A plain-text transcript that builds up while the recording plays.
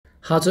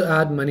how to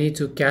add money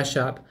to Cash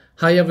App.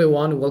 Hi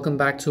everyone, welcome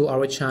back to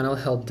our channel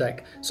Help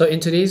Deck. So in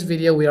today's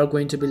video we are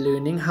going to be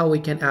learning how we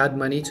can add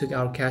money to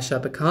our Cash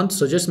App account,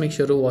 so just make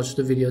sure to watch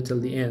the video till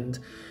the end.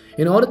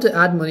 In order to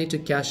add money to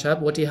Cash App,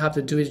 what you have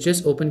to do is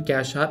just open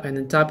Cash App and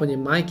then tap on the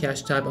My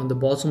Cash tab on the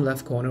bottom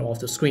left corner of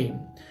the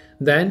screen.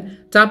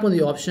 Then tap on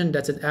the option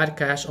that says Add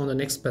Cash on the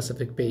next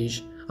specific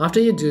page. After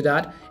you do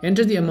that,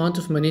 enter the amount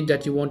of money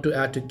that you want to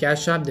add to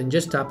Cash App, then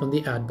just tap on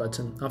the Add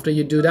button. After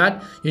you do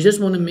that, you just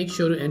want to make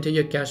sure to enter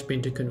your cash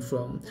pin to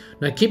confirm.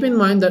 Now keep in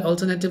mind that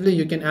alternatively,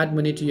 you can add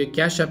money to your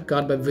Cash App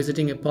card by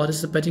visiting a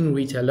participating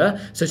retailer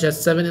such as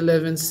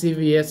 7-Eleven,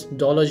 CVS,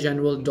 Dollar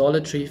General,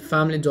 Dollar Tree,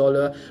 Family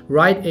Dollar,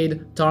 Rite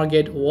Aid,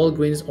 Target,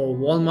 Walgreens or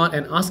Walmart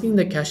and asking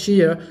the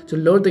cashier to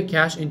load the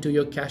cash into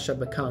your Cash App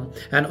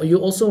account. And you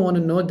also want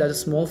to note that a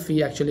small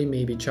fee actually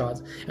may be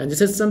charged. And this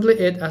is simply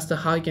it as to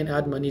how you can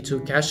add money to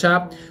Cash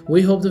App.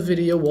 We hope the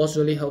video was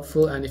really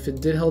helpful, and if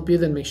it did help you,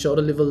 then make sure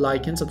to leave a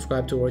like and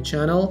subscribe to our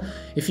channel.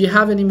 If you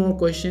have any more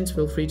questions,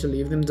 feel free to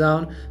leave them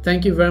down.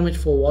 Thank you very much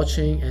for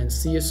watching and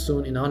see you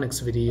soon in our next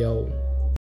video.